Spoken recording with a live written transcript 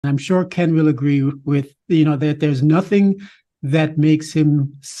I'm sure Ken will agree with, that there's nothing that makes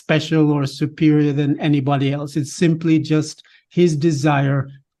him special or superior than anybody else. It's simply just his desire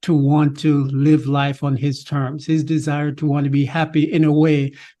to want to live life on his terms, his desire to want to be happy in a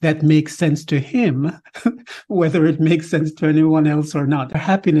way that makes sense to him, whether it makes sense to anyone else or not.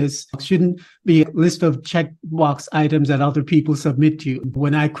 Happiness shouldn't be a list of checkbox items that other people submit to you.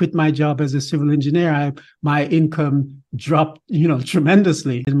 When I quit my job as a civil engineer, my income dropped,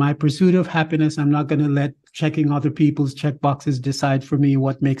 tremendously. In my pursuit of happiness, I'm not going to let checking other people's checkboxes decide for me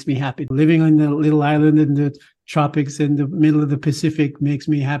what makes me happy. Living on a little island in the tropics in the middle of the Pacific makes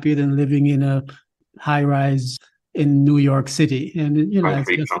me happier than living in a high rise in New York City. And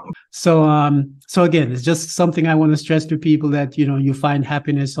so again, it's just something I want to stress to people, that you find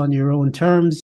happiness on your own terms.